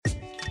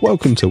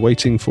Welcome to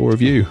Waiting for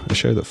Review, a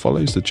show that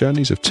follows the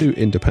journeys of two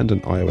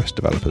independent iOS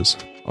developers.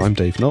 I'm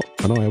Dave Knott,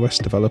 an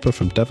iOS developer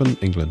from Devon,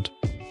 England.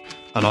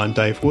 And I'm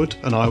Dave Wood,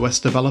 an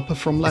iOS developer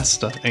from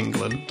Leicester,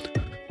 England.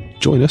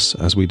 Join us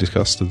as we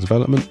discuss the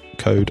development,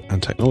 code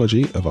and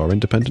technology of our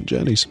independent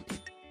journeys.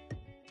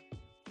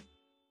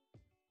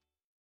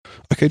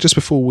 Okay, just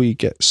before we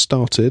get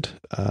started,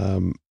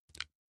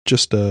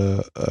 just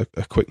a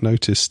quick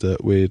notice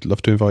that we'd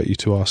love to invite you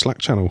to our Slack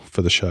channel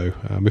for the show.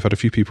 We've had a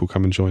few people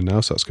come and join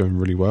now, so that's going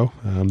really well.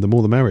 The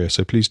more the merrier,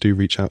 so please do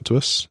reach out to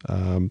us.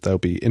 There'll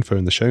be info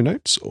in the show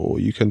notes, or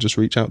you can just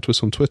reach out to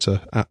us on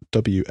Twitter at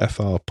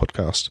WFR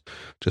Podcast.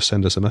 Just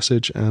send us a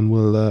message and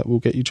we'll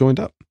get you joined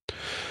up.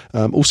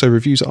 Also,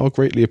 reviews are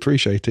greatly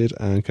appreciated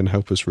and can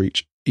help us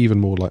reach even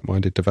more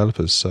like-minded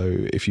developers. So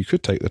if you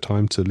could take the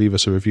time to leave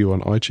us a review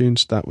on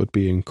iTunes, that would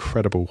be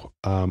incredible.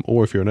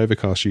 Or if you're an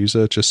Overcast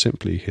user, just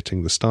simply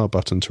hitting the star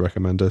button to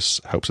recommend us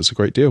helps us a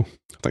great deal.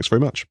 Thanks very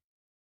much.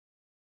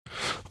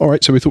 All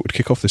right, so we thought we'd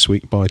kick off this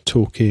week by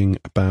talking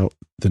about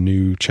the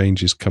new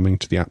changes coming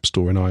to the App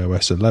Store in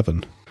iOS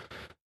 11.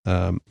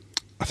 I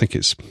think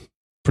it's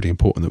pretty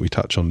important that we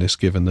touch on this,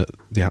 given that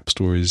the App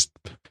Store is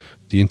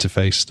the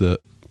interface that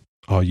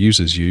our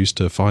users use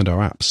to find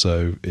our apps.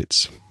 So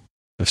it's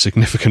of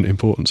significant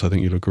importance. I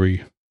think you'll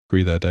agree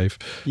there, Dave.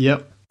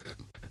 Yep.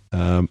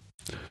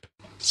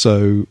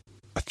 So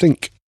I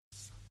think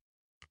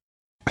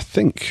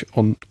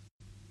on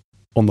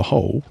the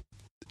whole,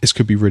 this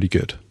could be really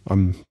good.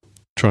 I'm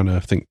trying to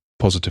think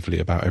positively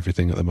about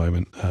everything at the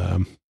moment.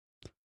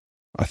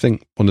 I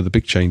think one of the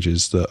big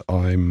changes that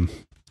I'm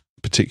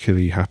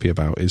particularly happy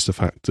about is the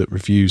fact that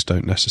reviews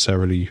don't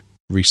necessarily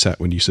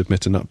reset when you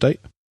submit an update.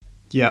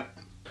 Yeah.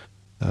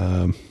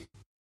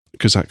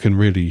 Because that can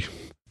really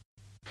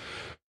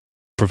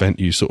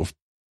prevent you sort of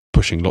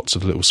pushing lots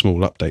of little small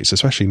updates,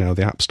 especially now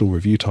the App Store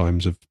review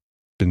times have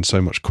been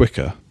so much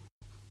quicker.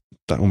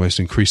 That almost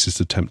increases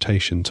the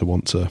temptation to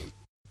want to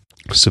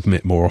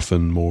submit more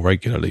often, more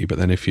regularly. But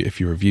then if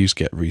your reviews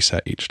get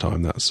reset each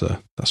time, that's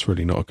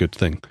really not a good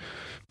thing.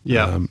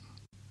 Yeah.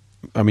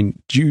 I mean,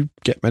 do you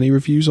get many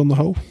reviews on the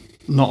whole?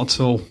 Not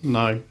at all,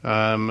 no.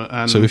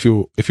 And so if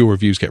your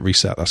reviews get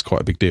reset, that's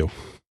quite a big deal.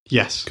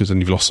 Yes. Because then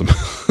you've lost them.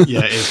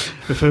 Yeah, it is.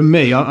 But for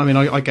me,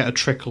 I get a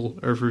trickle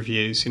of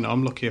reviews.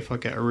 I'm lucky if I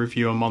get a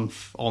review a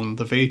month on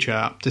the VJ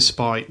app,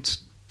 despite,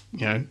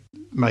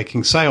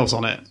 making sales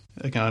on it.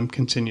 Again,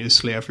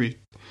 continuously every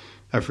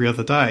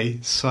other day.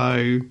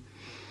 So,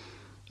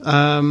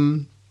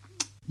 signal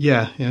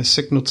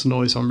to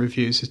noise on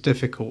reviews is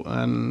difficult.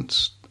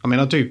 And,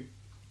 I do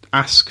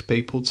ask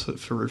people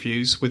for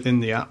reviews within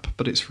the app,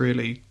 but it's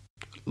really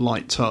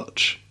light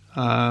touch.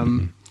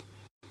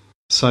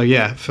 So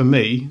yeah, for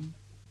me,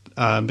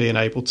 being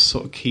able to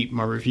sort of keep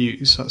my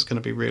reviews, that's going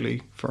to be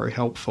really very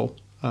helpful.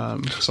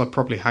 Because I'd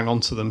probably hang on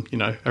to them,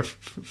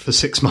 for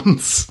 6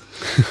 months.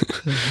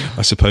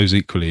 I suppose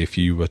equally, if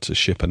you were to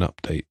ship an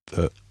update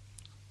that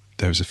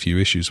there was a few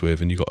issues with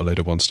and you got a load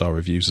of 1-star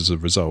reviews as a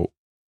result,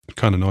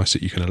 kind of nice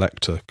that you can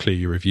elect to clear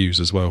your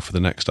reviews as well for the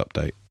next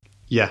update.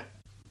 Yeah.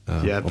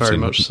 Very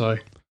much so.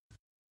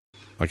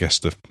 I guess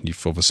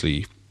you've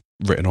obviously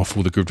written off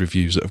all the good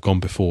reviews that have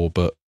gone before,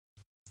 but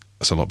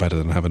that's a lot better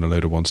than having a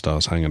load of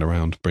 1-stars hanging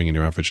around, bringing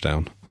your average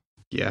down.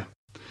 Yeah.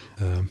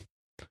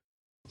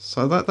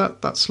 So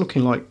that's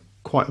looking like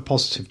quite a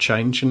positive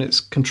change, and it's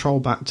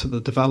control back to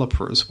the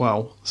developer as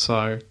well.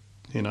 So,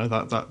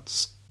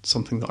 that's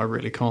something that I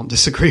really can't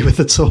disagree with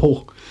at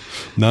all.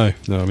 No,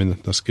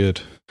 that's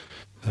good.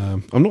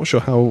 I'm not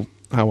sure how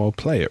I'll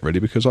play it really,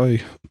 because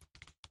I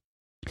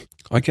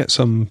get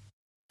some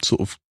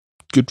sort of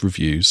good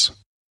reviews,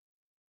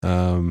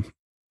 but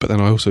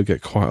then I also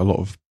get quite a lot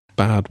of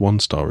bad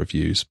 1-star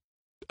reviews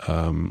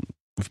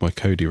with my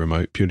Kodi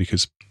remote, purely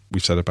because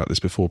we've said about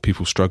this before,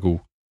 people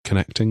struggle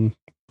connecting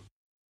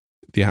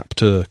the app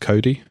to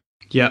Kodi.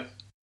 Yeah.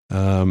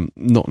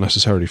 Not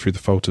necessarily through the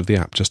fault of the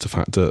app, just the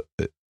fact that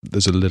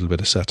there's a little bit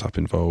of setup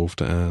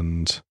involved,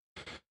 and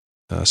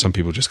some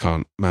people just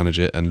can't manage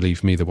it and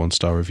leave me the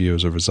 1-star review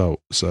as a result.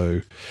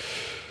 So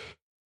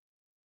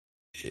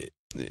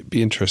it'd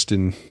be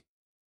interesting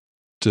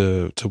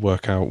to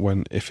work out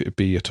if it'd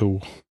be at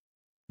all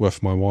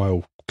worth my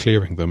while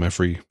clearing them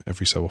every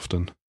so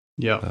often.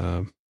 Yeah.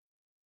 I'll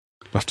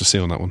have to see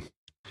on that one.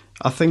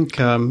 I think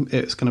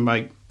it's going to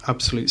make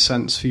absolute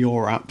sense for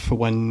your app for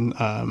when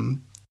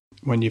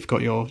you've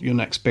got your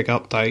next big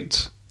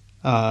update,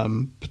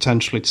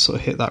 potentially to sort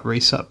of hit that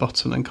reset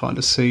button and kind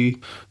of see.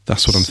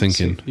 That's what I'm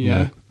thinking.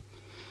 Yeah.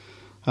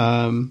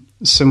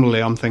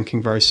 Similarly, I'm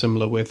thinking very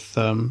similar with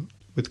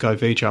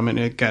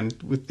GoVJ. Again,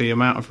 with the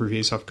amount of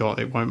reviews I've got,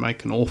 it won't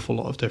make an awful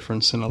lot of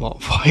difference in a lot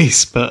of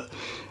ways, but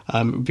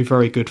it would be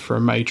very good for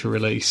a major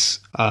release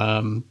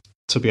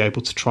to be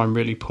able to try and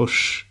really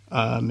push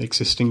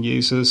existing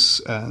users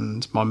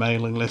and my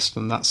mailing list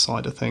and that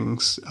side of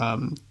things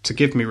to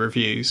give me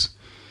reviews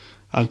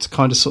and to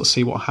kind of sort of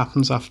see what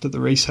happens after the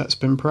reset's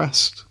been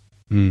pressed.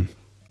 So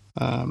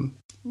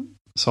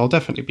I'll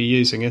definitely be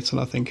using it, and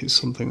I think it's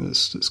something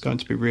that's going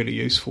to be really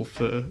useful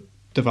for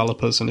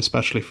developers and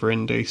especially for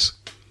indies.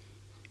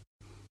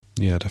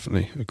 Yeah,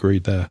 definitely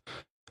agreed there.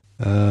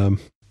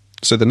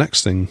 So the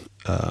next thing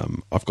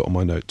I've got on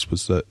my notes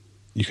was that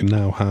you can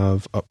now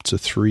have up to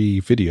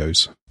 3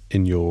 videos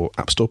in your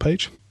App Store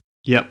page.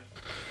 Yep.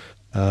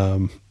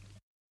 Do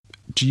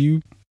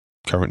you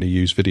currently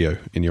use video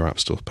in your App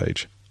Store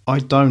page? I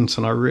don't,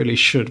 and I really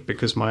should,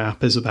 because my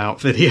app is about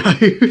video.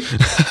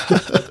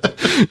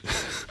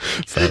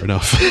 Fair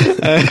enough.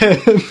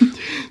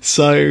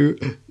 So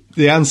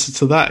the answer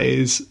to that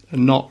is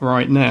not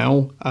right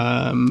now,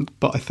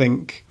 but I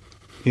think,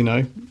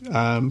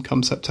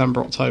 come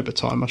September, October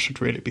time, I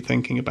should really be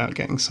thinking about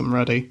getting some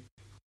ready.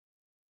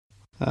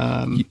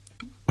 I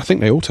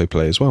think they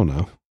autoplay as well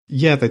now.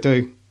 Yeah, they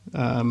do.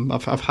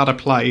 I've had a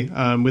play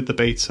with the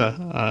beta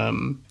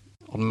on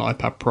an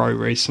iPad Pro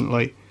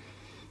recently,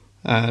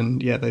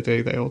 and yeah, they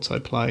do. They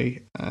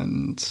autoplay,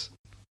 and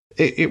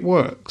it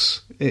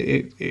works.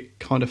 It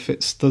kind of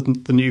fits the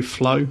new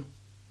flow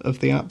of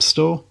the App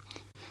Store.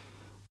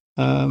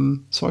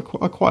 So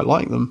I quite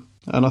like them,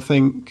 and I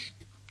think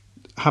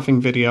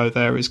having video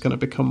there is going to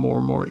become more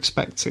and more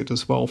expected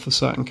as well for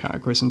certain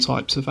categories and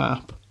types of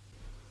app.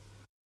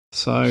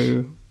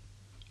 So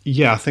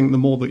yeah, I think the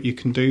more that you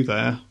can do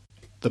there,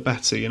 the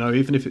better.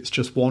 Even if it's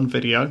just one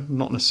video,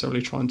 not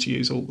necessarily trying to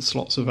use all the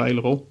slots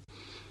available,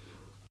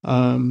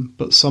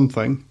 but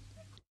something.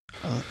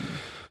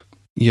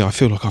 Yeah, I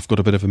feel like I've got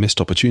a bit of a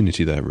missed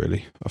opportunity there,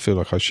 really. I feel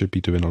like I should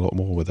be doing a lot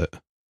more with it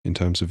in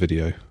terms of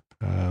video.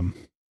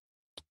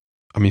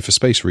 I mean, for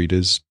space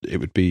readers, it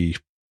would be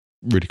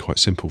really quite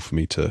simple for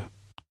me to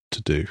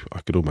do. I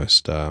could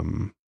almost,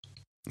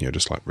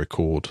 just like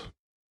record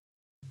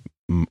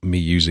me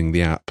using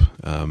the app,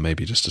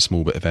 maybe just a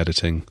small bit of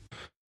editing,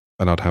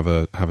 and I'd have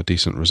a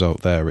decent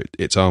result there.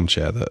 It's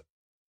Armchair that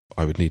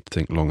I would need to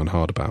think long and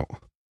hard about.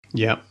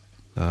 Yeah.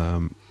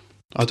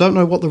 I don't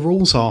know what the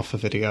rules are for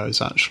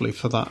videos, actually,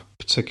 for that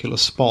particular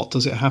spot.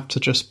 Does it have to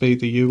just be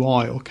the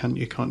UI, or can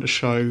you kind of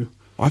show...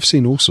 I've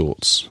seen all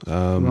sorts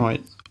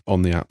right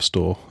on the App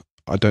Store.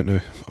 I don't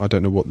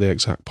know what the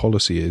exact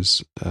policy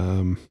is.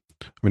 I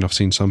mean, I've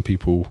seen some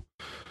people,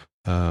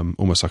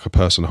 almost like a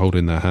person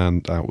holding their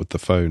hand out with the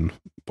phone,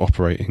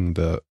 operating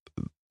the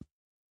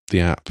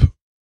app,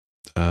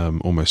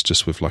 almost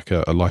just with like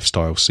a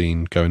lifestyle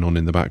scene going on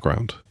in the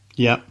background.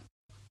 Yeah.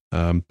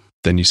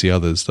 Then you see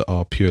others that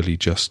are purely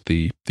just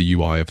the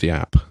UI of the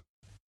app.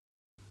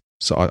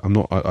 So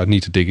I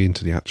need to dig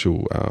into the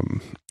actual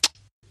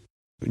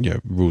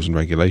rules and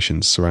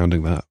regulations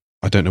surrounding that.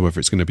 I don't know whether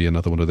it's going to be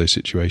another one of those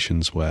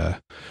situations where,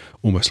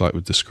 almost like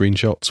with the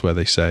screenshots, where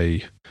they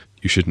say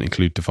you shouldn't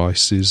include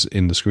devices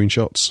in the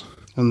screenshots,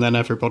 and then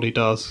everybody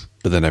does.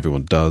 But then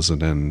everyone does,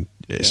 and then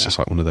it's just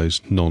like one of those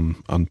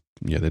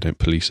they don't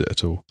police it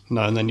at all.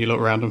 No, and then you look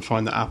around and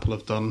find that Apple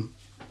have done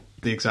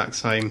the exact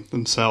same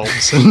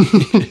themselves.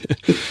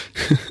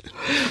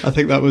 I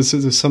think that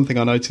was something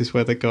I noticed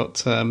where they got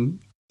the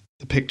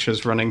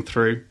pictures running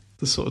through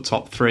the sort of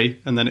top 3,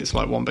 and then it's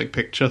like one big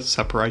picture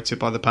separated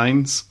by the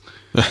panes.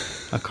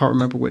 I can't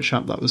remember which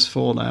app that was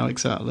for now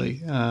exactly,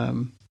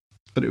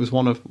 but it was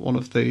one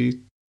of the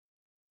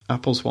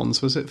Apple's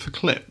ones. Was it for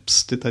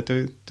Clips? Did they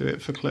do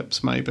it for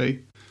Clips?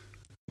 Maybe,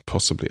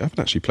 possibly. I haven't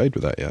actually played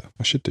with that yet.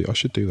 I should do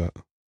that.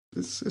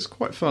 It's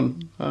quite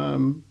fun.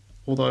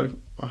 Although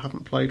I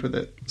haven't played with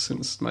it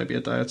since maybe a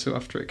day or two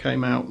after it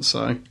came out.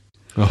 So,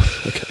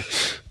 okay.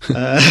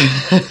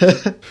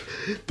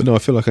 But no, I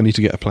feel like I need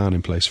to get a plan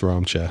in place for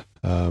Armchair.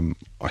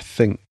 I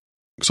think,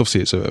 because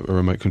obviously it's a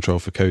remote control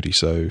for Kodi,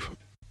 so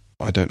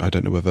I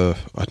don't know whether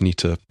I'd need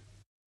to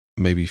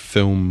maybe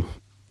film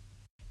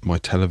my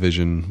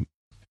television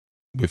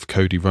with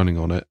Kodi running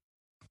on it.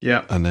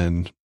 Yeah. And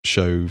then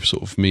show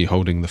sort of me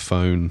holding the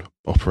phone,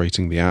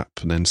 operating the app,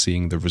 and then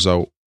seeing the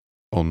result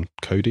on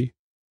Kodi.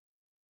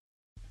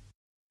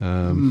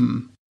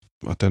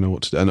 I don't know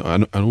what to do.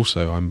 And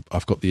also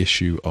I've got the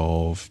issue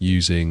of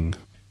using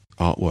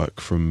artwork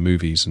from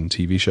movies and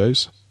TV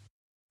shows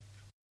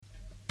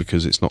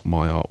because it's not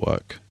my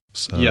artwork.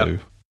 So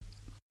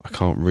I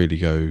can't really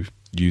go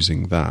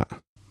using that.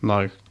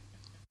 No,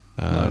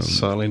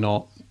 certainly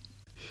not.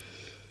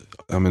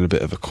 I'm in a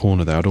bit of a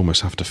corner there. I'd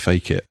almost have to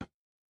fake it,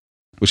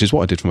 which is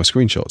what I did for my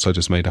screenshots. I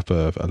just made up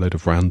a load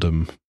of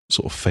random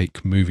sort of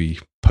fake movie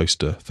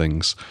poster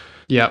things.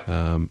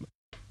 Yeah.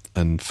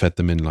 And fed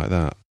them in like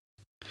that.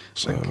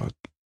 So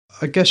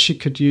I guess you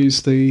could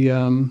use the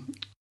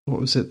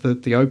what was it,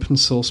 the open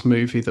source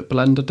movie that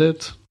Blender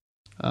did?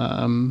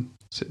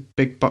 Is it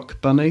Big Buck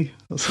Bunny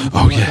or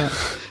something like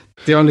that?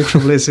 The only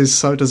trouble is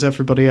so does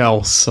everybody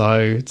else,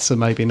 so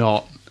maybe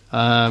not.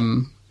 But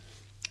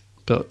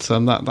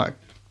that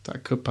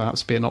could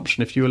perhaps be an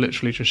option if you were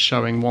literally just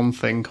showing one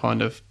thing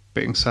kind of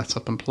being set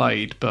up and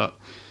played. But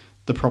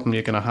the problem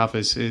you're going to have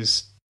is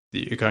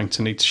that you're going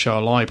to need to show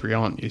a library,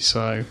 aren't you?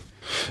 So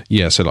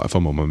yeah, so like if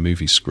I'm on my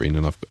movie screen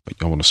and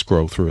I want to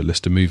scroll through a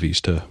list of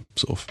movies to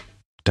sort of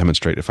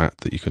demonstrate the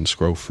fact that you can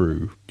scroll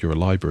through your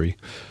library.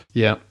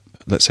 Yeah.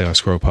 Let's say I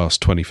scroll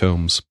past 20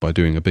 films by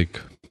doing a big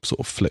sort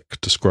of flick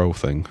to scroll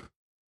thing.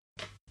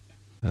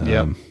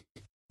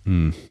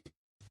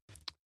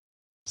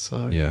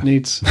 So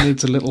needs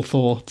a little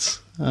thought.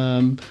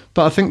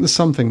 But I think there's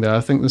something there.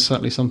 I think there's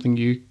certainly something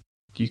you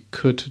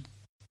could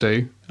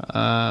do.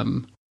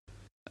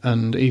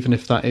 And even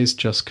if that is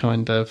just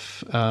kind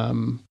of,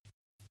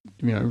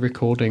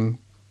 recording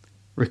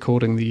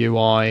the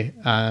UI,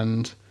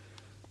 and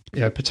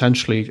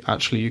potentially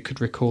actually you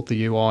could record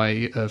the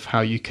UI of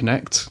how you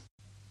connect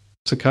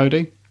to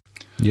Kodi.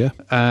 Yeah,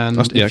 and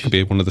it could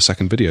be one of the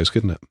second videos,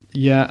 couldn't it?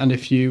 Yeah, and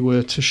if you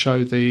were to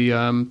show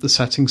the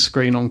settings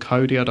screen on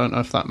Kodi, I don't know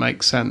if that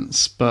makes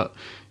sense, but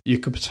you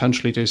could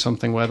potentially do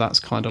something where that's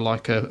kind of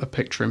like a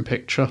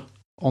picture-in-picture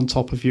on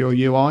top of your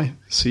UI,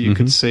 so you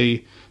could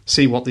see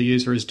what the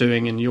user is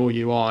doing in your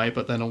UI,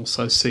 but then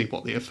also see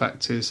what the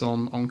effect is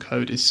on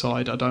Kodi's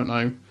side. I don't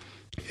know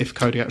if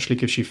Kodi actually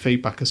gives you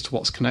feedback as to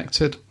what's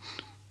connected.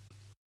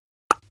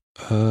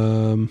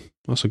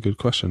 That's a good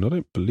question. I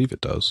don't believe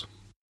it does.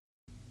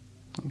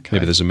 Okay.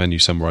 Maybe there's a menu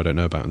somewhere I don't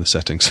know about in the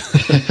settings.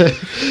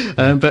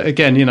 But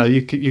again,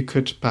 you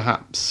could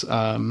perhaps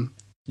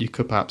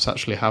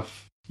actually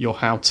have your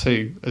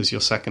how-to as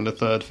your second or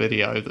third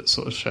video that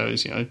sort of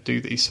shows,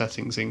 do these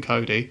settings in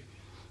Kodi,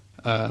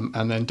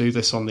 and then do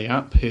this on the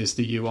app. Here's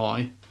the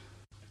UI,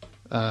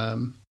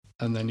 and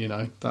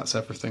then that's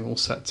everything all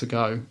set to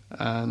go.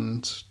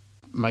 And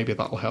maybe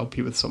that'll help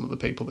you with some of the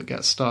people that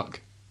get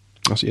stuck.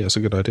 That's a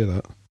good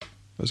idea.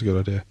 That's a good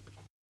idea.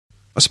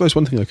 I suppose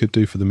one thing I could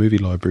do for the movie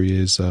library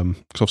is,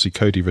 because obviously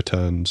Kodi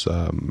returns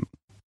a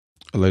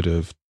load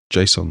of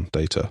JSON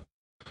data.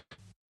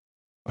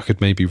 I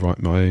could maybe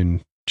write my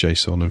own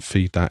JSON and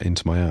feed that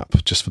into my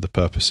app just for the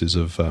purposes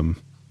of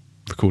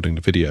recording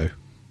the video.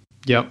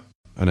 Yep.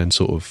 And then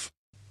sort of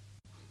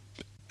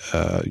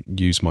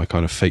use my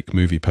kind of fake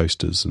movie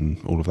posters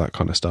and all of that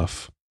kind of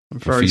stuff. A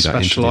very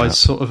specialised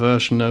sort of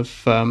version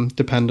of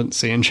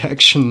dependency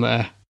injection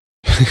there.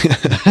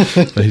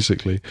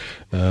 Basically.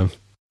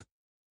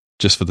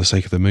 Just for the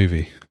sake of the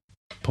movie,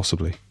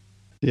 possibly.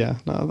 Yeah,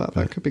 no,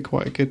 that could be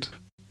quite a good.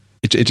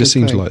 It just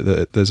seems like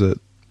that there's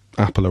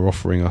Apple are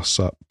offering us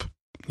up,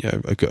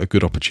 a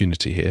good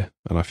opportunity here,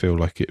 and I feel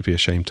like it'd be a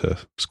shame to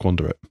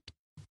squander it.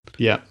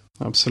 Yeah,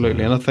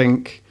 absolutely, and I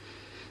think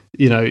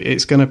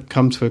it's going to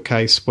come to a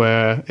case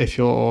where if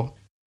you're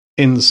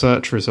in the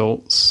search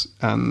results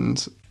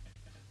and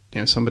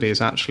somebody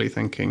is actually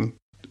thinking,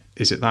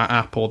 is it that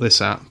app or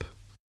this app?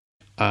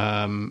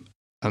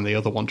 And the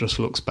other one just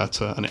looks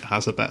better and it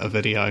has a better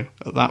video.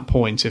 At that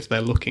point, if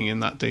they're looking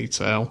in that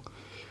detail,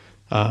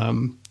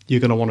 you're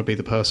going to want to be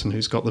the person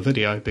who's got the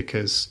video,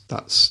 because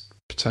that's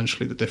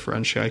potentially the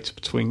differentiator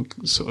between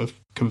sort of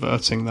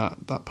converting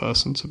that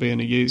person to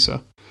being a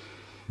user.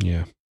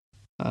 Yeah.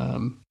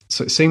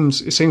 So it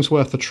seems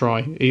worth a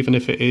try, even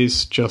if it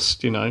is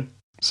just,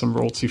 some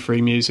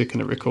royalty-free music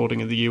and a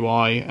recording of the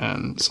UI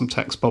and some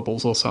text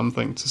bubbles or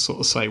something to sort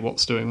of say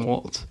what's doing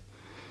what.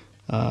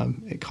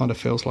 It kind of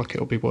feels like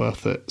it'll be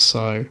worth it.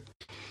 So,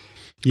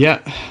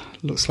 yeah,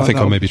 looks like I think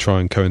I'll maybe try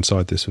and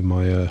coincide this with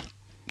my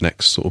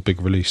next sort of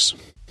big release.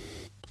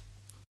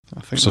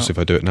 I think if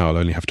I do it now, I'll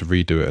only have to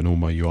redo it and all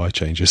my UI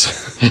changes.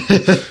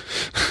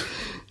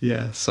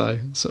 Yeah, so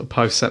sort of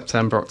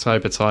post-September,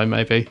 October time,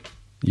 maybe.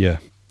 Yeah,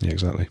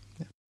 exactly.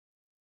 Yeah.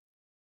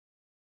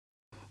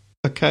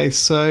 Okay,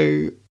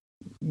 so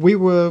we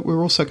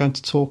were also going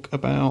to talk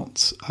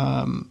about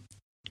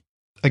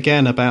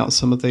again about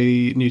some of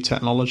the new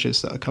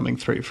technologies that are coming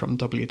through from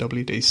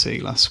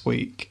WWDC last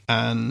week,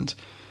 and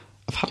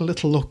I've had a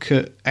little look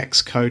at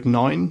Xcode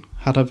 9.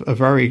 Had a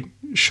very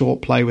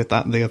short play with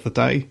that the other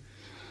day.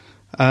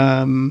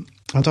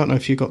 I don't know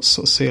if you got to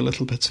sort of see a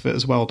little bit of it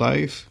as well,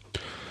 Dave.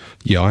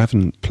 Yeah, I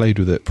haven't played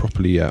with it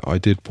properly yet. I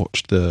did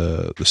watch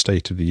the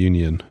State of the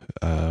Union,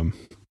 and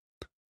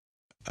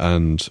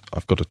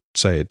I've got to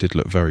say it did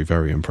look very,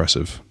 very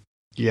impressive.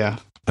 Yeah.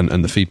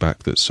 And the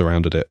feedback that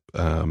surrounded it,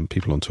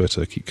 people on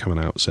Twitter keep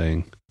coming out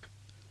saying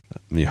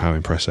how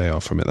impressed they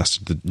are from it. That's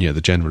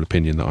the general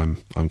opinion that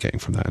I'm getting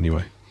from that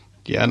anyway.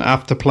 Yeah, and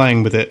after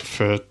playing with it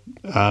for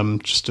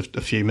just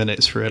a few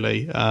minutes,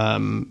 really, I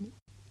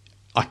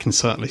can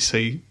certainly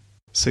see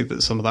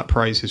that some of that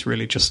praise is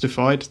really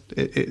justified.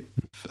 It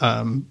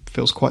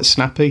feels quite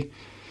snappy.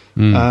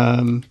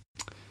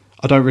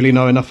 I don't really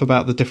know enough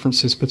about the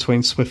differences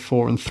between Swift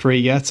 4 and 3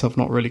 yet. I've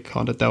not really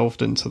kind of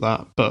delved into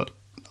that, but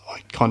I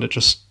kind of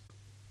just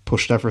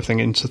pushed everything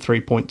into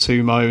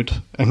 3.2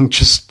 mode and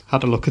just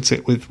had a look at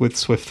it with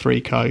Swift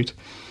 3 code.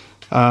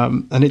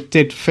 And it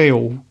did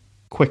feel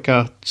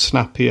quicker,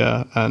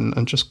 snappier,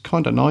 and just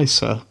kind of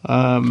nicer.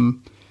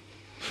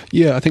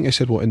 Yeah, I think they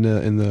said in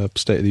the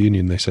State of the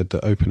Union, they said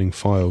that opening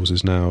files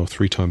is now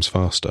 3 times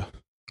faster.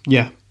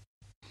 Yeah.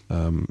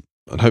 And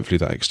hopefully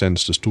that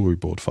extends to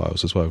storyboard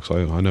files as well,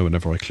 because I know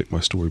whenever I click my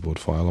storyboard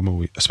file, I'm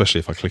always, especially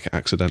if I click it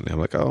accidentally, I'm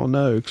like, oh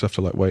no, because I have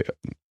to wait.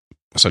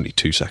 It's only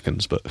 2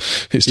 seconds, but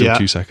it's still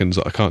 2 seconds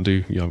that I can't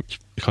do. It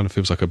kind of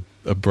feels like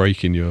a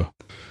break in your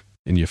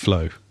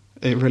flow.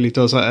 It really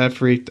does.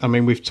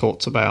 We've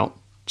talked about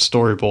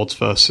storyboards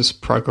versus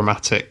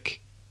programmatic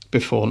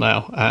before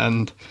now,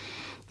 and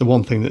the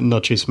one thing that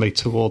nudges me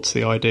towards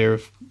the idea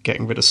of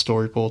getting rid of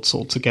storyboards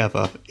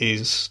altogether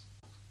is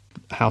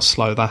how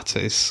slow that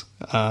is.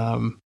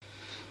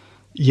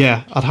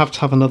 Yeah, I'd have to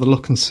have another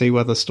look and see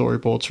whether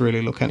storyboards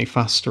really look any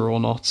faster or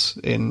not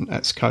in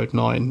Xcode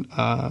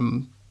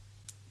 9.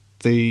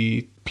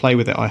 The play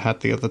with it I had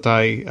the other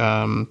day,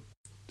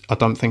 I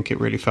don't think it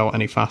really felt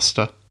any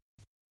faster.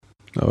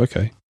 Oh,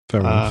 okay.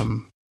 Fair enough.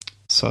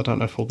 So I don't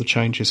know if all the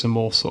changes are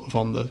more sort of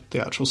on the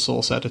actual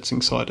source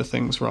editing side of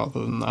things rather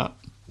than that.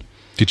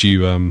 Did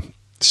you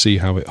see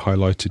how it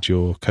highlighted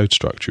your code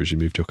structure as you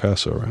moved your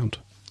cursor around?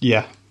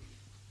 Yeah.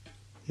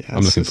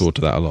 I'm looking forward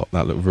to that a lot.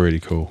 That looked really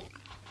cool.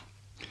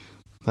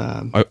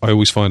 I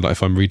always find like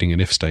if I'm reading an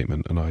if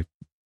statement and I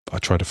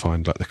try to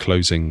find like the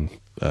closing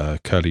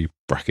curly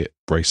bracket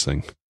brace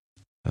thing,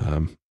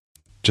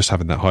 just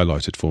having that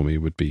highlighted for me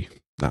would be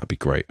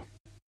great.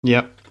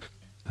 Yep.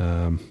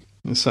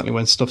 And certainly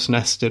when stuff's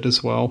nested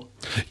as well.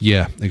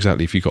 Yeah,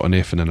 exactly. If you've got an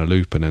if and then a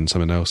loop and then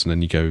something else and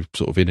then you go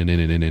sort of in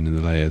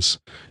the layers,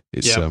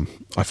 it's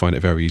I find it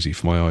very easy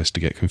for my eyes to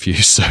get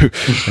confused. So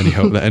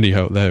any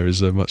help there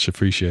is much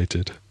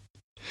appreciated.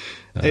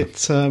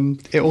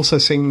 It also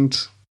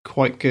seemed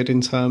quite good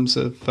in terms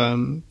of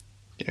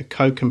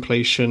code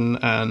completion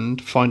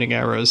and finding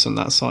errors and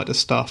that side of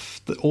stuff.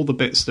 All the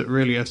bits that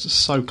really are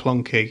just so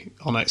clunky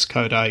on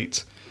Xcode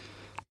 8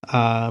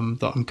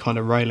 that I'm kind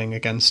of railing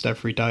against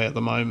every day at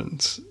the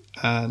moment.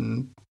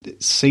 And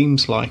it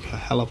seems like a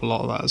hell of a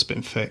lot of that has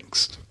been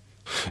fixed.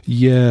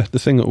 Yeah, the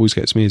thing that always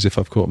gets me is if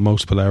I've got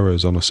multiple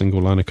errors on a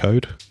single line of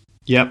code.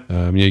 Yep.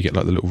 You get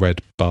like the little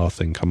red bar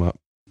thing come up.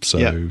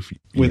 So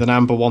with an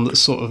amber one that's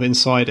sort of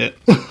inside it.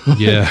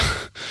 Yeah.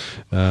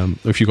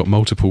 If you've got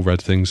multiple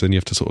red things, then you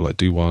have to sort of like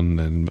do one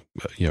and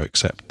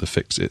accept the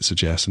fix it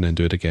suggests and then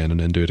do it again and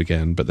then do it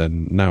again. But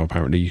then now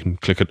apparently you can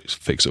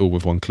fix it all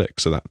with one click.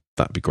 So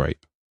that'd be great.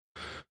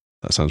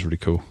 That sounds really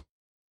cool.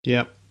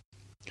 Yeah.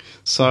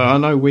 So I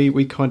know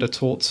we kind of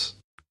talked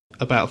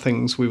about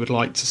things we would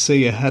like to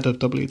see ahead of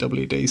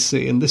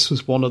WWDC, and this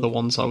was one of the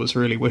ones I was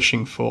really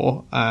wishing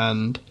for,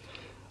 and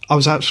I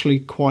was actually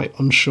quite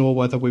unsure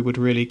whether we would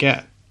really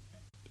get,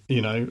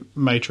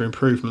 major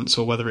improvements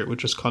or whether it would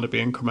just kind of be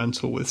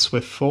incremental with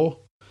Swift 4.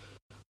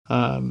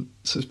 So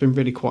it's been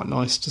really quite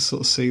nice to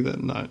sort of see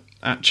that, no,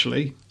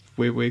 actually,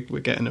 we're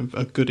getting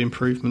a good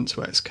improvement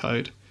to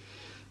Xcode.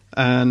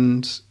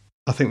 And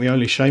I think the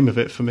only shame of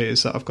it for me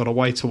is that I've got to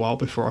wait a while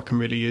before I can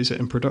really use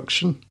it in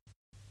production.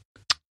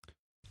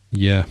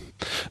 Yeah.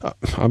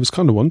 I was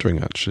kind of wondering,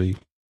 actually,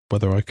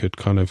 whether I could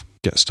kind of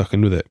get stuck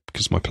in with it,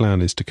 because my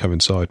plan is to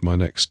coincide my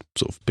next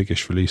sort of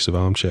biggish release of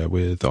Armchair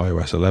with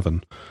iOS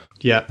 11.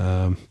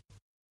 Yeah.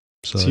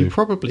 So you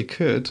probably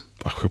could.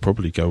 I could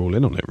probably go all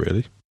in on it,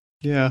 really.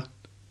 Yeah.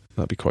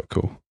 That'd be quite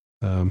cool.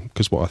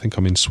 Because I think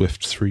I'm in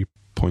Swift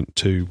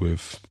 3.2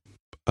 with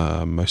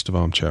most of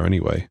Armchair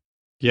anyway.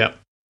 Yeah.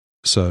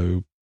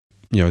 So,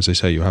 as they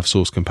say, you have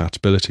source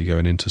compatibility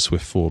going into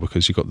Swift 4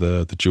 because you've got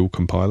the dual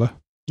compiler.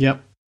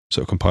 Yep.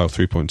 So it'll compile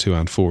 3.2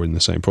 and 4 in the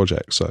same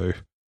project. So,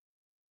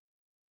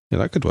 yeah,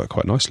 that could work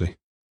quite nicely.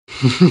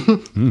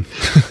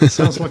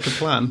 Sounds like a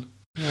plan.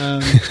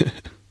 Do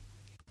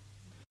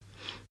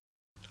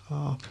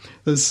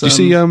you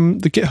see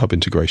the GitHub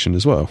integration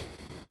as well?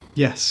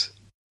 Yes.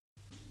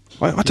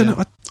 I don't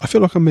know. I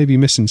feel like I'm maybe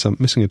missing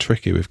a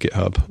trick here with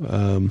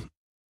GitHub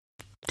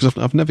because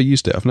I've never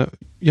used it.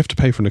 You have to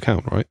pay for an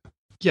account, right?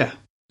 Yeah.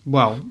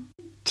 Well,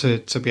 to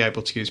be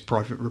able to use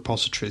private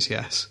repositories,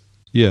 yes.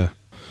 Yeah.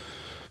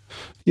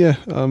 Yeah.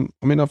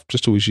 I've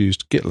just always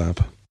used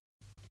GitLab.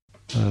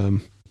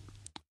 And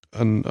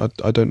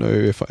I don't know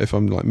if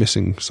I'm like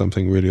missing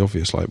something really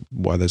obvious, like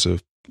why there's a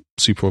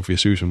super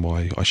obvious reason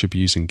why I should be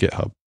using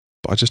GitHub,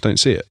 but I just don't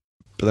see it.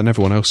 But then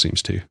everyone else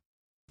seems to,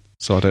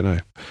 so I don't know.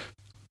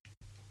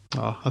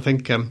 I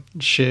think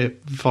sheer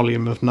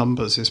volume of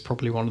numbers is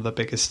probably one of the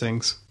biggest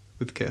things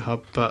with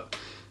GitHub. But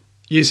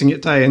using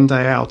it day in,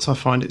 day out, I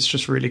find it's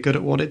just really good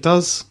at what it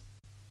does.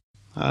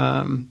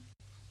 I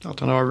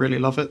don't know, I really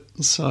love it.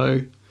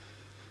 So,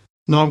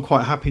 no, I'm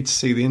quite happy to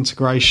see the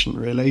integration,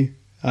 really.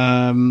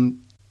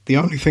 The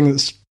only thing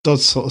that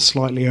does sort of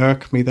slightly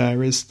irk me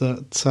there is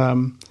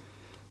that,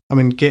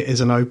 Git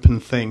is an open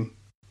thing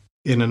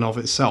in and of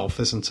itself,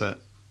 isn't it?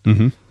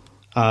 Mm-hmm.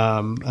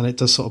 And it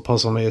does sort of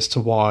puzzle me as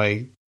to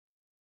why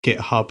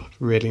GitHub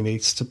really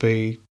needs to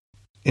be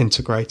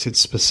integrated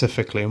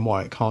specifically and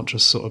why it can't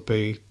just sort of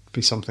be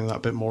something that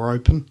a bit more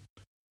open.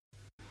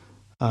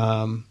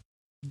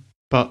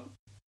 But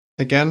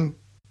again,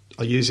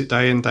 I use it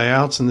day in, day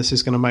out, and this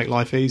is going to make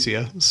life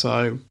easier.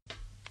 So,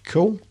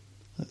 cool.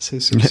 It's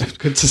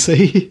good to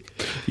see.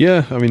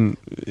 Yeah,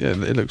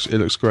 it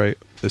looks great.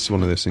 This is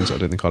one of those things I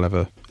don't think I'll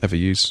ever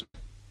use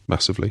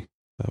massively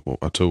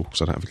at all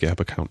because I don't have a GitHub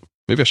account.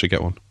 Maybe I should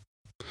get one.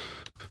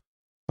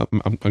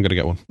 I'm going to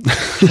get one.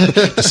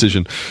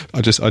 Decision.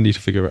 I need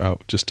to figure it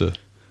out just to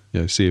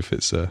see if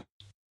it's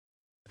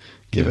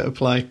give it a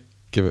play.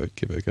 Give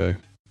it a go.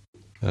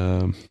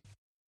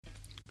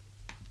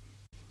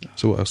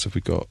 So what else have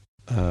we got?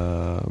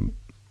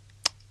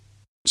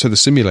 So the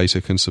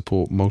simulator can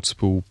support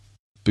multiple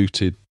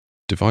booted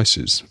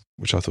devices,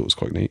 which I thought was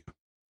quite neat.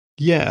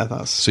 Yeah,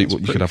 that's you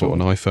could have it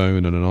on an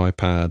iPhone and an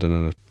iPad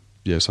and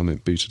something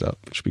booted up,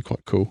 which would be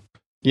quite cool.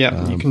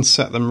 Yeah, you can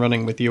set them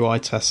running with UI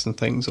tests and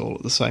things all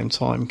at the same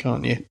time,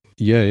 can't you?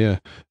 Yeah.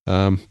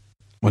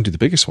 Mind you, the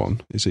biggest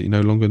one is that you no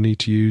longer need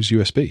to use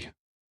USB.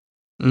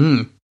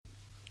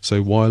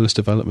 So wireless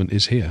development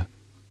is here.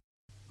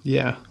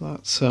 Yeah,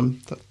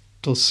 that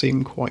does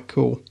seem quite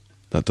cool.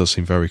 That does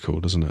seem very cool,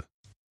 doesn't it?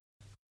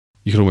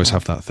 You can almost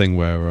have that thing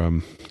where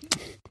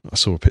I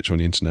saw a picture on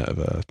the internet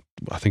of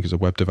I think it's a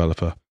web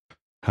developer,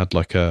 had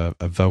like a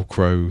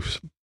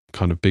Velcro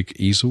kind of big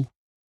easel,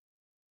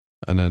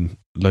 and then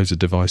loads of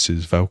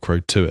devices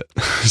Velcroed to it.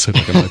 So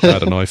like an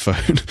iPad, an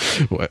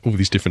iPhone, all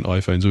these different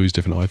iPhones, all these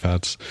different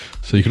iPads.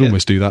 So you can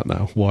almost do that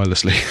now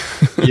wirelessly.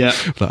 Yeah.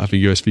 Without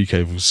having USB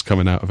cables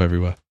coming out of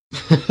everywhere.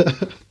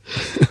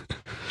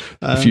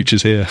 The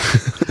future's here.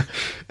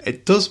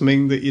 It does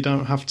mean that you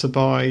don't have to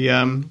buy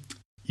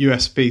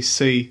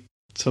USB-C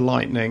to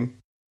Lightning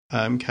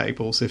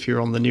cables if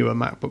you're on the newer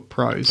MacBook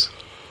Pros.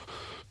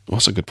 Well,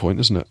 that's a good point,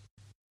 isn't it?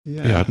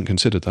 Yeah, I hadn't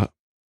considered that.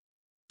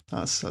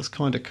 That's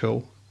kind of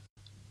cool.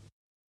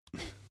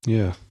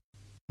 Yeah,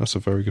 that's a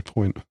very good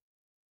point.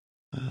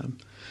 I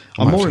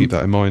might have to keep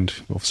that in mind,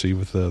 obviously,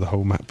 with the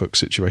whole MacBook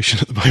situation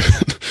at the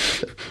moment.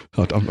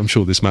 I'm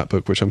sure this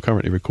MacBook, which I'm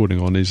currently recording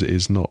on,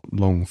 is not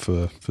long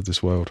for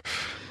this world.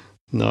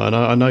 No, and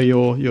I know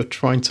you're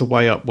trying to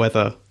weigh up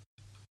whether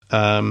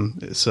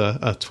it's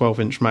a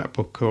 12-inch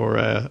MacBook or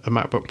a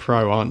MacBook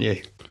Pro, aren't you?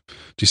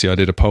 Do you see I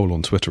did a poll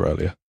on Twitter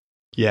earlier?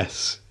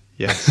 Yes.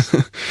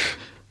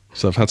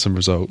 So I've had some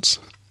results.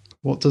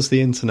 What does the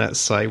internet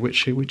say?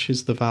 Which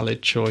is the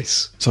valid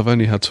choice? So I've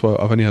only had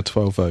 12. I've only had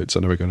 12 votes. I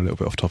know we're going a little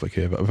bit off topic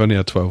here, but I've only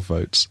had 12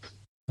 votes.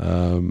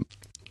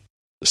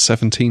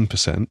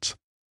 17%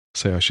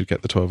 say I should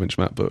get the 12-inch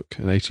MacBook,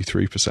 and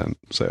 83%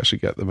 say I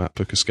should get the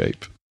MacBook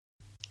Escape.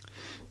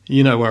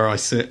 You know where I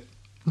sit.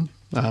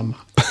 Get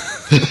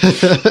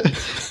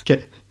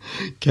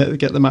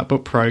the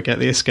MacBook Pro. Get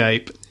the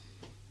Escape.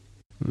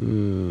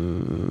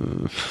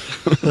 The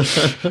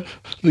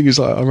thing is,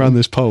 like, I ran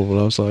this poll and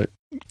I was like,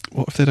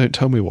 what if they don't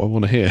tell me what I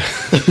want to hear?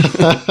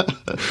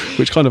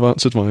 Which kind of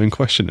answered my own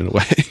question in a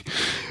way.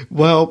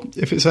 Well,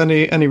 if it's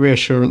any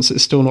reassurance,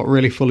 it's still not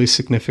really fully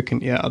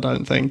significant yet, I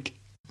don't think.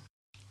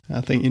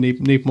 I think you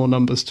need more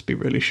numbers to be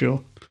really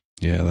sure.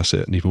 Yeah, that's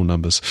it. Need more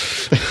numbers.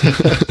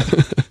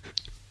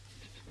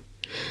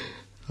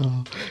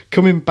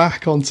 Coming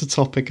back onto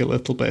topic a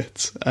little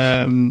bit,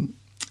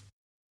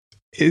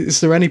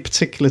 is there any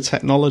particular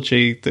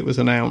technology that was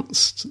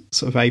announced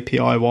sort of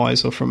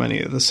API-wise or from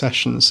any of the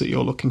sessions that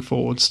you're looking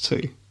forwards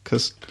to?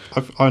 Because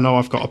I know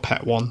I've got a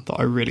pet one that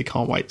I really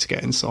can't wait to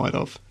get inside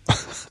of.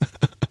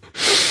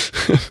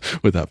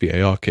 Would that be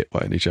ARKit by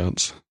any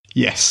chance?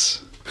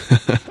 Yes.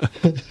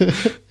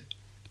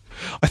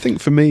 I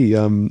think for me,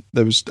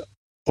 there was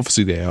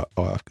obviously the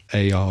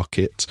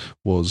ARKit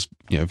was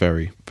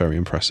very, very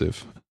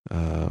impressive.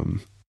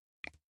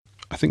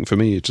 I think for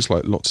me, it's just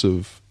like lots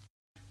of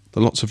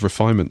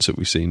refinements that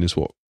we've seen is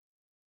what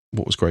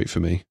was great for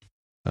me.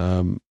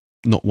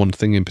 Not one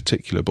thing in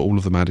particular, but all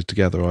of them added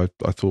together,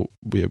 I thought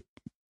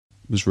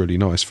was really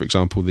nice. For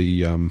example,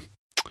 the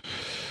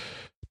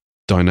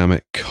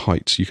dynamic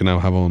height you can now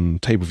have on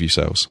table view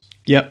cells.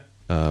 Yep.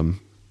 To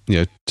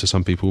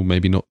some people,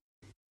 maybe not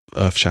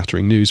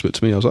earth-shattering news, but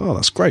to me, I was like, oh,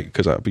 that's great,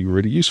 because that would be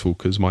really useful,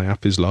 because my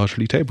app is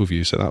largely table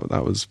view, so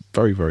that was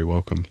very, very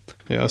welcome.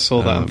 Yeah, I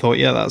saw that and thought,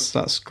 yeah,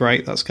 that's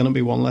great. That's going to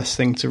be one less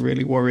thing to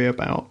really worry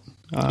about.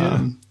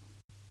 I've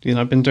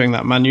been doing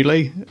that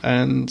manually,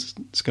 and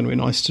it's going to be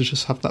nice to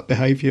just have that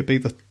behavior be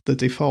the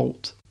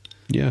default.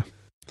 Yeah.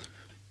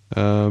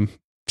 So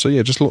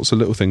yeah, just lots of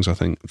little things I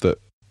think that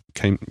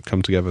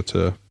come together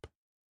to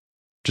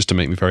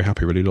make me very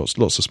happy. Really, lots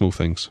of small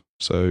things.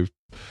 So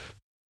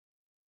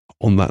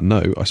on that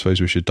note, I suppose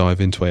we should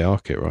dive into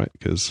ARKit, right?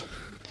 Because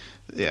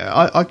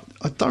I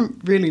don't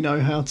really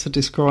know how to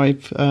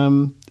describe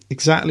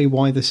exactly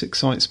why this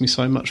excites me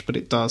so much, but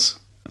it does.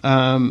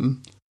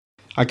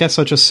 I guess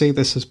I just see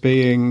this as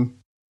being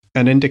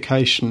an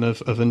indication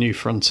of a new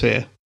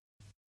frontier.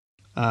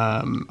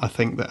 I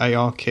think that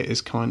ARKit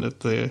is kind of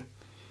the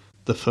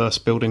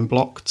first building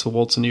block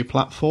towards a new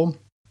platform.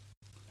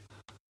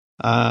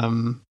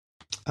 And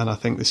I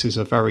think this is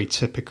a very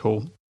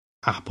typical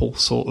Apple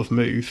sort of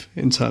move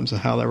in terms of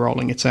how they're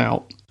rolling it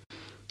out.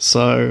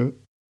 So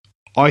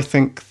I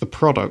think the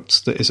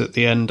product that is at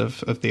the end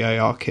of the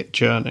ARKit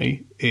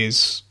journey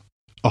is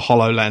a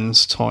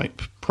HoloLens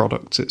type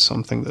product. It's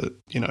something that,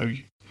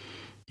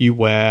 you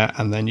wear,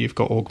 and then you've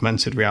got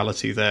augmented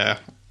reality there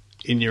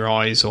in your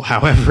eyes, or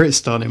however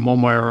it's done in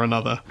one way or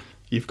another.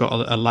 You've got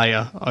a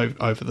layer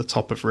over the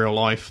top of real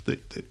life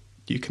that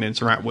you can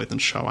interact with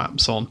and show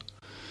apps on.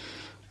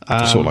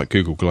 Sort of like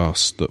Google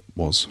Glass that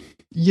was.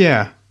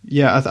 Yeah.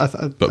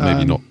 But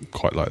maybe not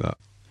quite like that.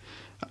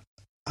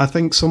 I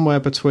think somewhere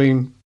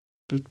between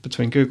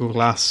Google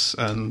Glass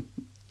and,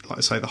 like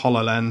I say, the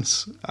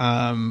HoloLens,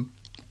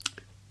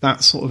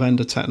 that sort of end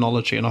of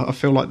technology. And I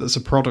feel like there's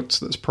a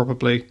product that's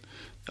probably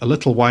a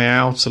little way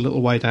out, a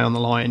little way down the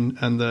line,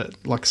 and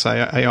that, like I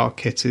say,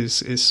 ARKit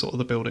is sort of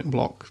the building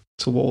block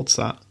towards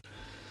that.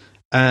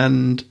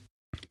 And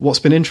what's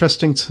been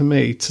interesting to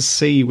me to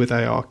see with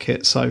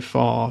ARKit so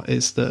far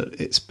is that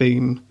it's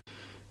been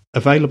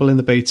available in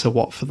the beta,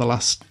 for the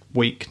last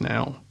week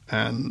now,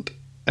 and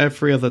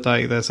every other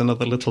day there's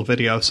another little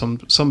video of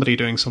somebody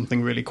doing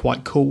something really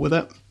quite cool with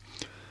it.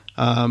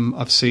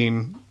 I've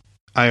seen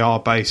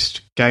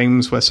AR-based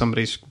games where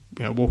somebody's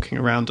walking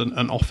around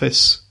an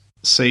office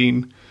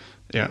scene,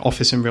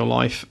 office in real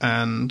life,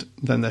 and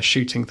then they're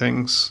shooting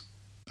things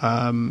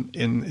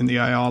in the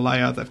AR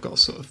layer. They've got a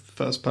sort of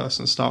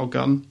first-person style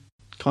gun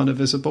kind of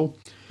visible,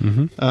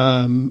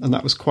 and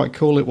that was quite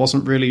cool. It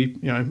wasn't really,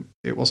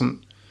 it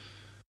wasn't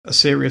a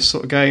serious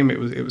sort of game.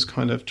 It was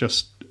kind of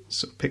just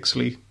sort of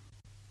pixely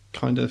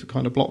kind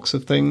of blocks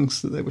of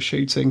things that they were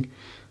shooting,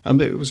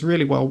 and it was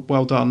really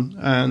well done.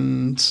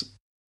 And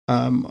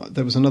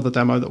there was another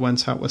demo that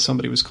went out where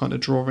somebody was kind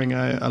of drawing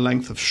a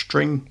length of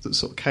string that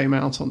sort of came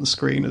out on the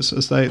screen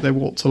as they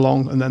walked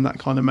along, and then that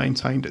kind of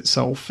maintained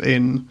itself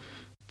in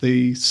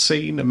the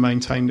scene and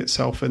maintained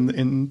itself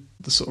in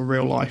the sort of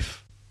real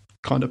life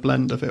kind of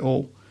blend of it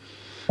all.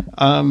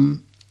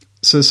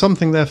 So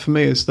something there for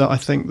me is that I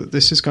think that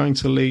this is going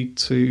to lead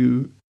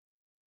to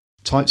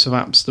types of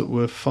apps that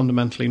were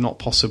fundamentally not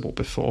possible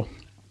before.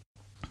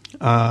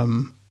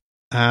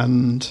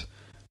 And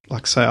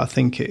like I say, I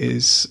think it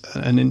is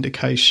an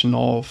indication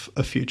of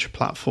a future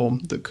platform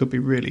that could be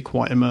really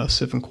quite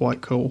immersive and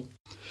quite cool.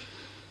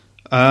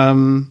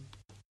 So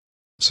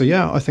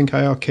yeah, I think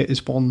ARKit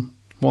is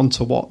one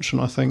to watch,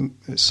 and I think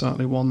it's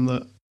certainly one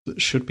that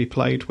should be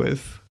played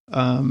with.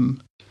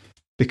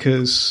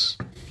 Because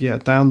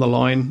down the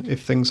line,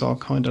 if things are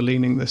kind of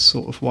leaning this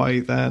sort of way,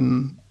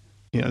 then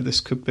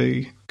this could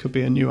be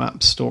a new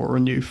app store or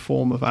a new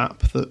form of app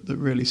that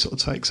really sort of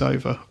takes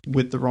over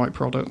with the right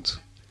product.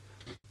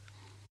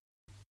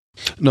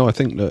 No, I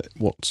think that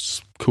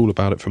what's cool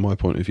about it from my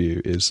point of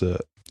view is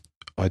that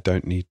I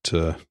don't need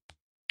to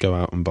go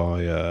out and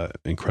buy an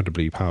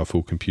incredibly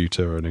powerful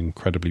computer, an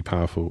incredibly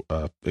powerful,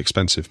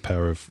 expensive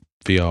pair of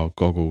VR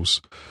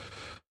goggles.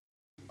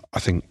 I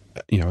think,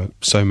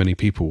 so many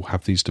people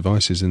have these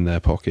devices in their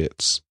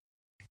pockets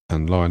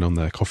and lying on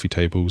their coffee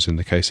tables, in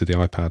the case of the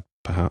iPad,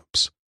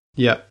 perhaps.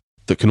 Yeah.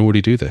 That can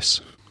already do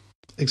this.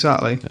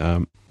 Exactly.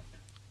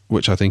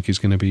 Which I think is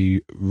going to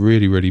be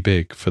really, really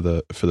big for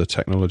the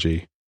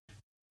technology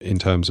in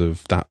terms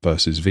of that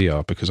versus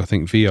VR, because I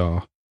think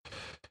VR,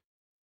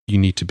 you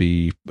need to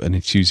be an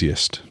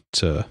enthusiast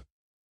to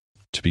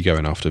be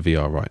going after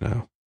VR right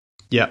now.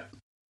 Yeah.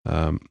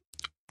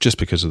 Just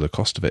because of the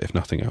cost of it, if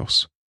nothing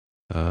else.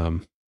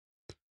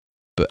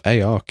 But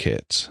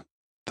ARKit,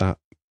 that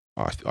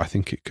I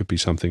think it could be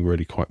something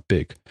really quite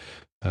big.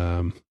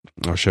 I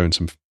was showing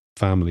some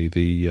family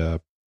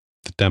the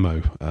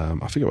demo.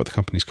 I forget what the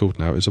company's called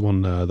now. It was the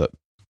one that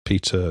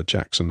Peter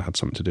Jackson had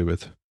something to do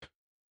with.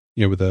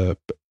 With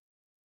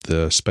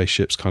the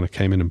spaceships kind of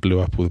came in and blew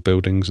up all the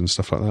buildings and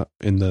stuff like that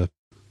in the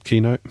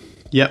keynote.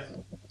 Yep.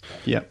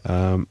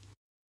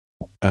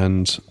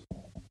 And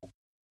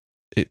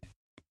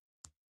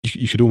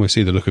you could almost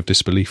see the look of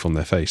disbelief on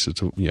their face at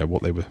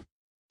what they were.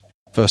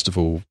 First of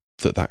all,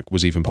 that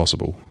was even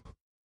possible.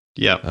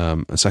 Yeah.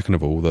 And second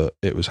of all, that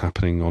it was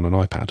happening on an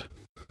iPad.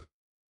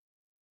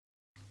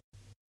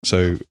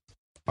 So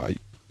I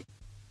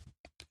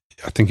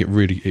think it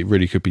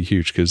really could be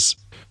huge, because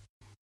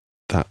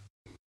that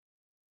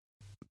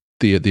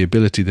the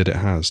ability that it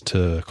has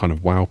to kind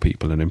of wow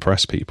people and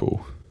impress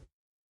people,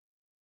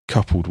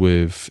 coupled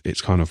with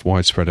its kind of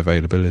widespread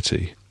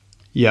availability.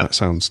 Yeah. That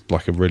sounds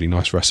like a really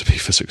nice recipe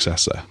for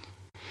success there.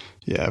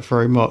 Yeah,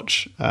 very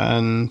much.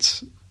 And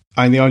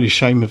the only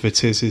shame of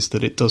it is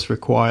that it does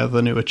require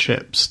the newer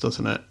chips,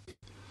 doesn't it?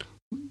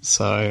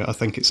 So I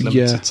think it's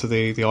limited to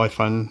the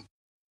iPhone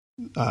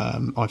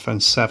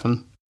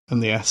 7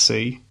 and the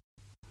SE,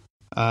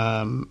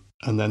 and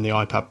then the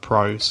iPad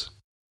Pros.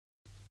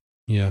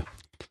 Yeah.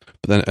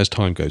 But then as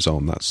time goes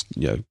on, that's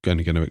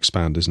only going to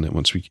expand, isn't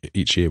it?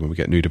 Each year when we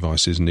get new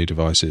devices.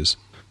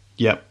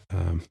 Yep.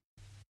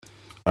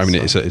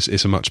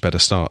 It's a much better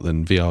start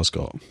than VR's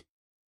got.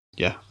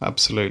 Yeah,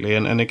 absolutely.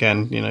 And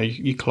again,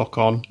 you clock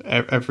on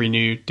every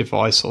new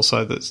device or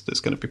so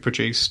that's going to be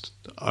produced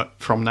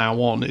from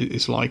now on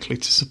is likely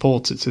to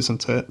support it,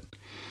 isn't it?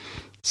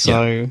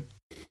 So,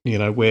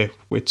 we're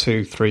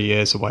 2-3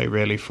 years away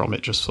really from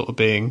it just sort of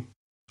being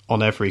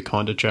on every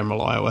kind of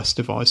general iOS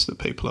device that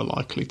people are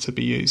likely to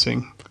be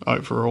using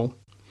overall.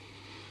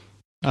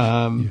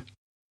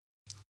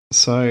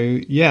 So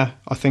yeah,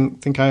 I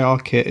think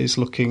ARKit is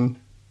looking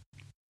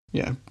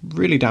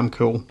really damn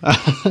cool.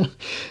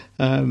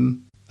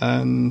 And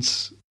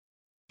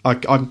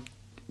I'm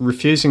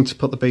refusing to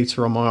put the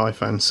beta on my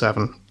iPhone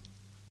 7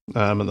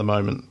 at the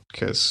moment,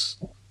 because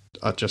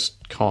I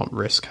just can't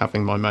risk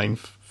having my main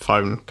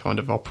phone kind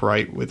of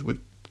operate with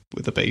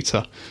the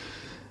beta.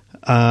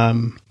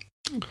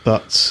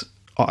 But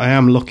I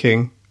am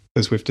looking,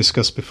 as we've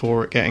discussed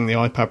before, at getting the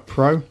iPad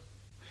Pro.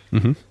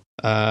 Mm-hmm.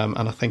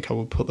 And I think I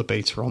will put the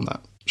beta on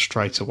that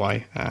straight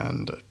away.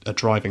 And a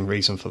driving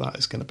reason for that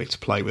is going to be to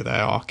play with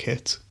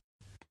ARKit.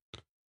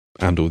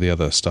 And all the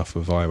other stuff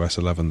with iOS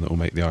 11 that will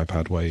make the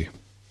iPad way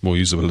more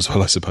usable as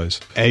well, I suppose.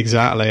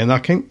 Exactly, and I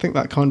think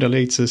that kind of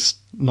leads us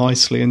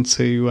nicely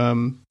into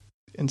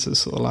the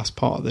sort of last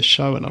part of the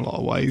show in a lot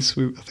of ways.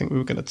 I think we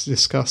were going to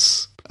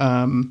discuss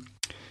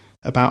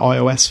about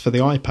iOS for the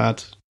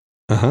iPad,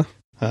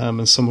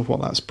 and some of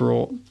what that's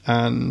brought.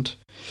 And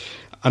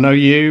I know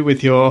you,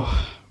 with your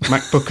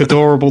MacBook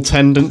adorable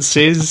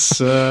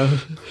tendencies, are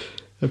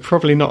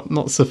probably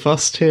not so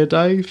fussed here,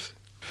 Dave.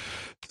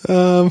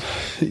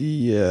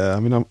 Yeah, I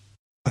mean,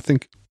 I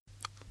think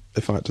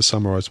if I had to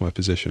summarise my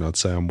position, I'd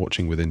say I'm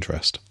watching with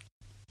interest.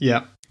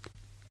 Yeah.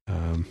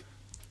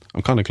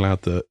 I'm kind of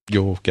glad that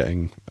you're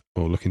getting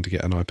or looking to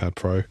get an iPad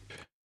Pro,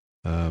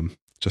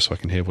 just so I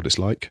can hear what it's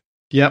like.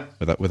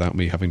 Yep. Without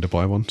me having to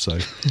buy one. So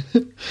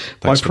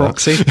by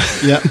proxy.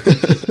 Yeah.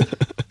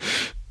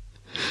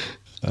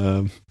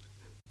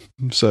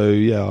 So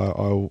yeah,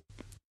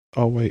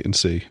 I'll wait and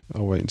see.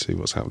 I'll wait and see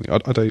what's happening.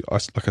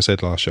 Like I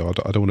said last show,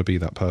 I don't want to be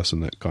that person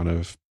that kind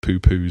of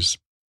poo-poos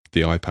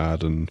the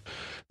iPad and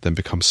then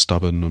becomes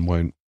stubborn and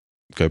won't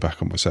go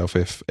back on myself.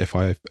 If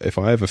I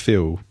ever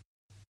feel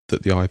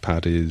that the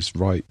iPad is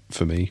right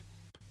for me,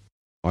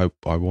 I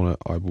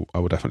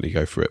will definitely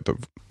go for it. But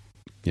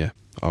yeah,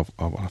 I'll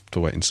have to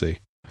wait and see.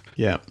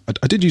 Yeah,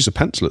 I did use a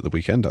pencil at the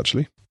weekend,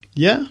 actually.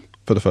 Yeah,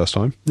 for the first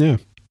time. Yeah.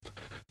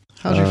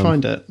 How did you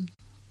find it?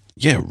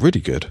 Yeah, really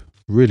good.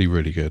 Really,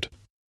 really good.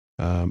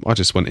 I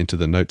just went into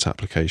the Notes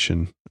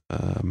application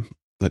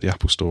at the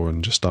Apple Store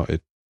and just started,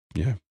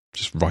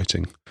 just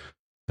writing.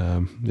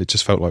 It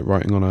just felt like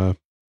writing on a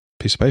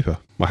piece of paper.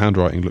 My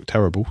handwriting looked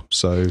terrible,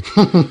 so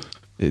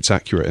it's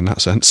accurate in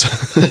that sense.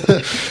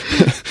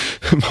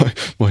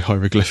 my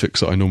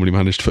hieroglyphics that I normally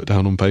manage to put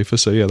down on paper.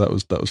 So yeah, that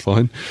was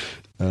fine.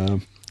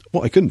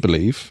 What I couldn't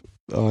believe,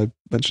 I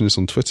mentioned this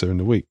on Twitter in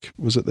the week,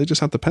 was that they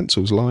just had the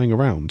pencils lying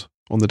around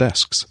on the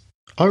desks.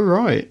 Oh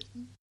right,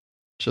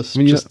 just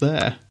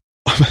there.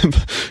 I remember,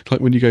 like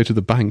when you go to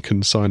the bank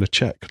and sign a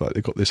check, like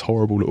they've got this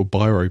horrible little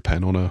biro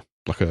pen on a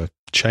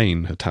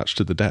chain attached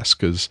to the desk,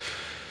 because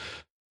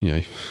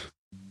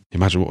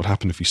imagine what would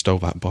happen if you stole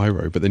that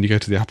biro. But then you go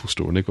to the Apple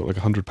Store and they've got like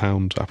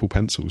 £100 Apple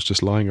pencils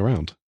just lying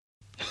around.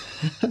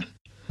 I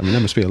mean, there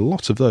must be a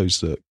lot of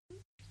those that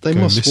they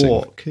must missing.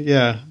 Walk.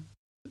 Yeah,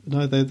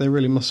 no, they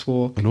really must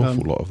walk. An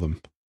awful lot of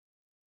them.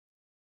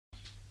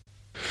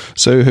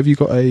 So, have you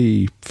got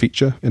a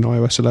feature in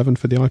iOS 11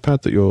 for the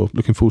iPad that you're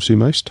looking forward to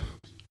most?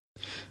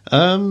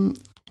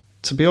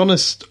 To be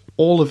honest,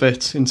 all of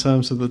it in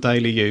terms of the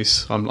daily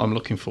use, I'm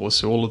looking forward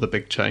to. All of the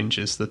big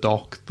changes, the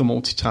dock, the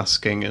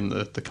multitasking, and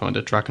the kind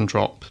of drag and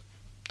drop,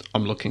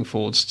 I'm looking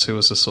forward to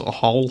as a sort of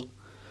whole.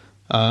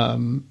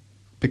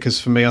 Because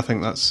for me, I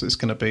think it's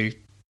going to be,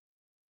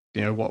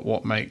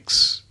 what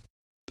makes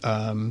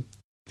the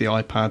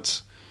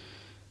iPad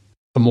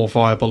a more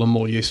viable and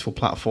more useful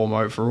platform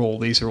overall.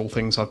 These are all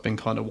things I've been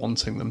kind of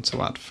wanting them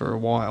to add for a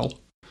while.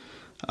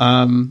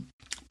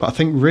 But I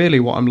think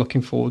really what I'm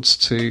looking forward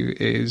to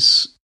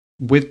is,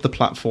 with the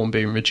platform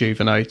being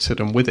rejuvenated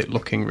and with it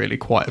looking really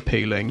quite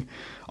appealing,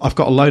 I've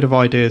got a load of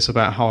ideas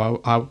about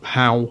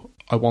how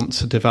I want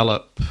to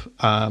develop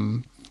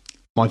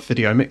my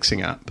video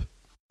mixing app.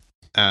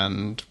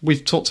 And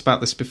we've talked about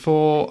this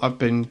before. I've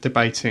been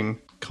debating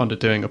kind of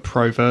doing a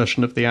pro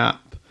version of the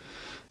app,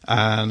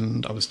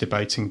 and I was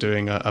debating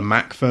doing a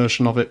Mac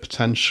version of it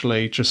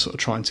potentially, just sort of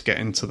trying to get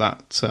into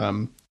that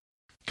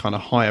kind of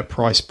higher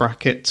price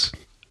bracket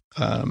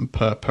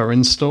per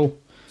install.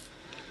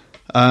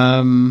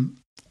 And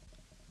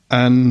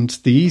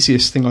the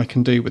easiest thing I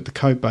can do with the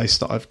code base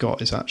that I've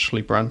got is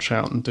actually branch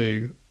out and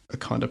do a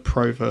kind of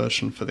pro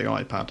version for the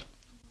iPad.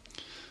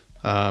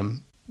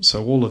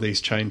 So all of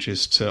these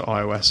changes to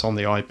iOS on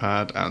the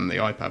iPad and the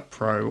iPad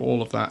Pro,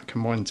 all of that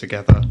combined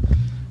together,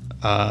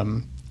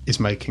 is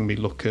making me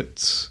look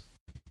at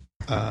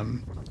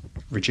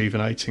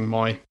rejuvenating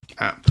my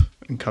app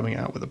and coming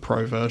out with a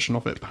pro version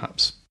of it,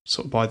 perhaps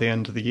sort of by the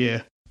end of the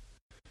year.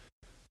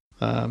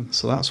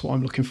 So that's what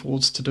I'm looking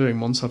forward to doing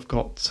once I've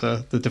got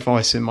the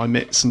device in my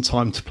mitts and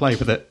time to play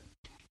with it.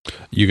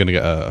 You're going to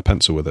get a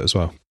pencil with it as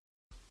well?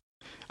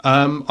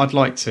 I'd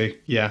like to,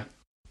 yeah.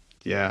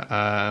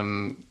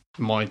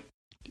 My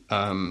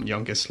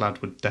youngest lad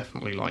would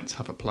definitely like to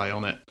have a play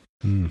on it.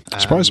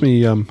 It surprised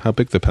me how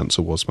big the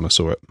pencil was when I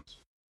saw it.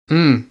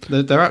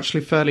 They're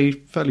actually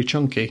fairly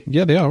chunky.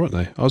 Yeah, they are, aren't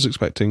they? I was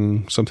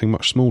expecting something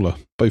much smaller,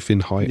 both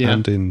in height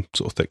and in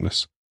sort of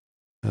thickness.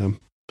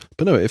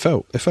 But no, it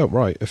felt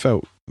right. It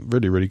felt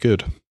really, really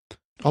good.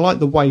 I like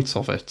the weight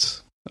of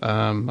it.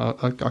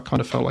 I kind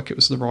of felt like it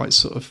was the right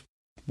sort of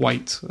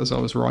weight as I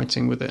was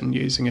writing with it and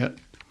using it.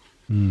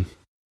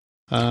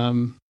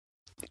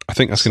 I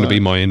think that's going to be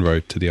my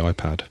inroad to the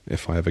iPad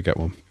if I ever get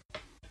one.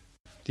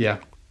 Yeah.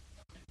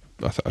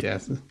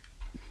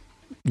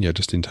 Yeah,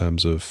 just in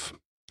terms of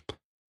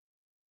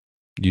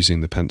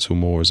using the pencil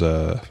more as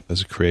a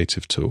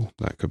creative tool,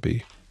 that could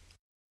be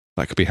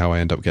how I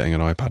end up getting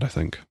an iPad, I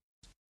think.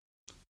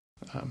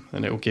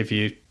 And it will give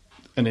you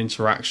an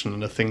interaction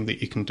and a thing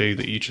that you can do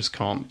that you just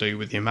can't do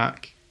with your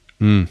Mac.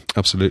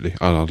 Absolutely.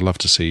 And I'd love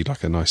to see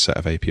like a nice set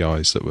of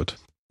APIs that would,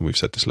 we've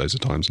said this loads of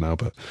times now,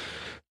 but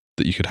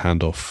that you could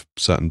hand off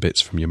certain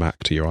bits from your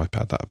Mac to your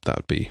iPad,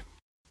 that'd be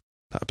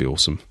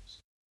awesome.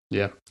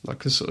 Yeah,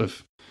 like a sort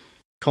of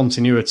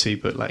continuity,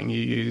 but letting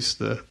you use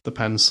the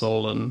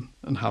pencil and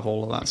have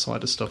all of that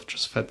side of stuff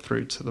just fed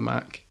through to the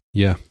Mac.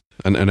 Yeah,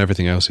 and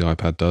everything else the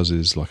iPad does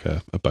is like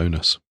a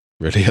bonus,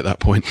 really, at that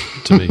point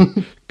to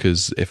me.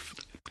 Because if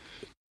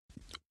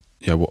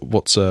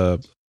what are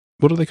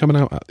they coming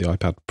out at? The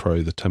iPad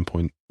Pro, the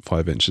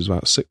 10.5 inch is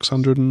about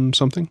 600 and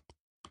something.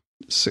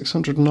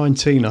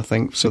 619, I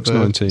think.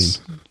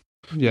 619.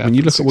 Yeah. When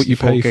you look at what you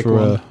pay for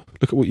one.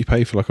 look at what you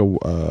pay for like the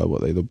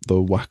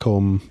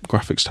Wacom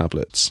graphics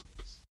tablets.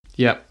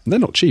 Yeah. They're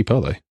not cheap,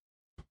 are they?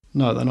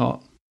 No, they're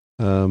not.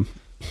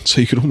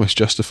 So you could almost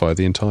justify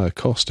the entire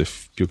cost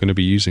if you're going to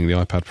be using the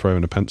iPad Pro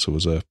and a pencil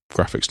as a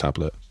graphics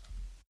tablet.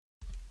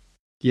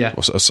 Yeah.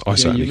 I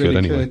certainly really could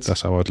anyway. Could.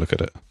 That's how I'd look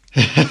at it.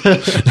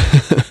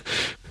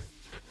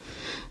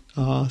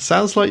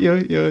 Sounds like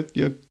you're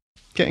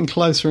getting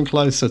closer and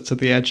closer to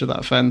the edge of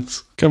that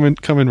fence. Coming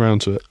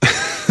round to it.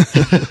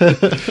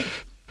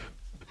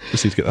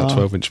 Just need to get that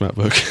 12-inch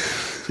MacBook.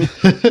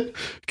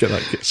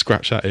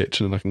 Scratch that itch,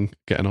 and then I can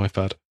get an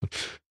iPad.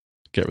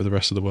 Get with the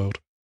rest of the world.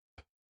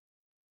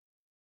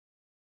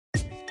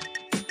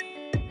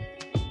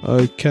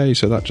 Okay,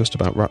 so that just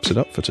about wraps it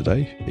up for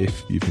today.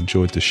 If you've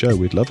enjoyed the show,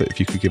 we'd love it if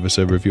you could give us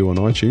a review on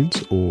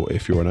iTunes, or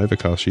if you're an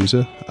Overcast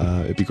user,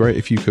 it'd be great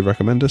if you could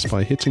recommend us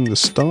by hitting the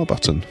star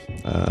button.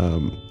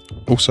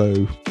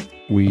 Also,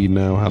 we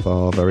now have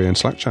our very own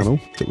Slack channel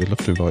that we'd love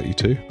to invite you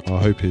to. Our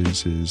hope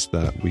is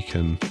that we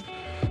can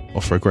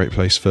offer a great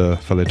place for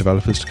fellow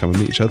developers to come and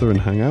meet each other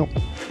and hang out.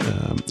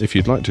 If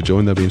you'd like to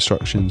join, there'll be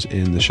instructions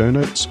in the show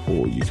notes,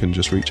 or you can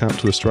just reach out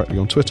to us directly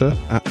on Twitter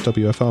at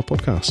WFR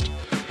Podcast.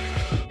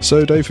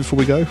 So, Dave, before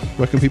we go,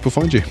 where can people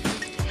find you?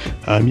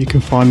 You can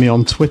find me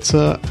on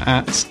Twitter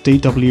at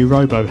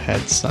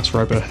DWRoboheads. That's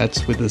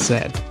Roboheads with a Z.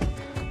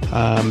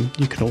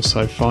 You can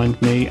also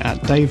find me at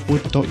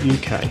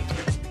davewood.uk.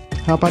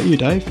 How about you,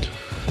 Dave?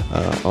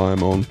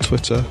 I'm on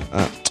Twitter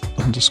at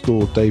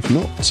 _Dave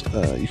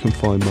Knott. You can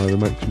find my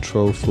remote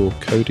control for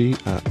Kodi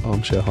at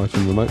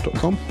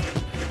armchair-remote.com.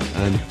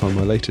 And you can find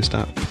my latest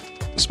app,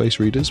 Space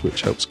Readers,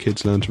 which helps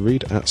kids learn to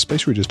read, at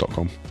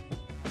spacereaders.com.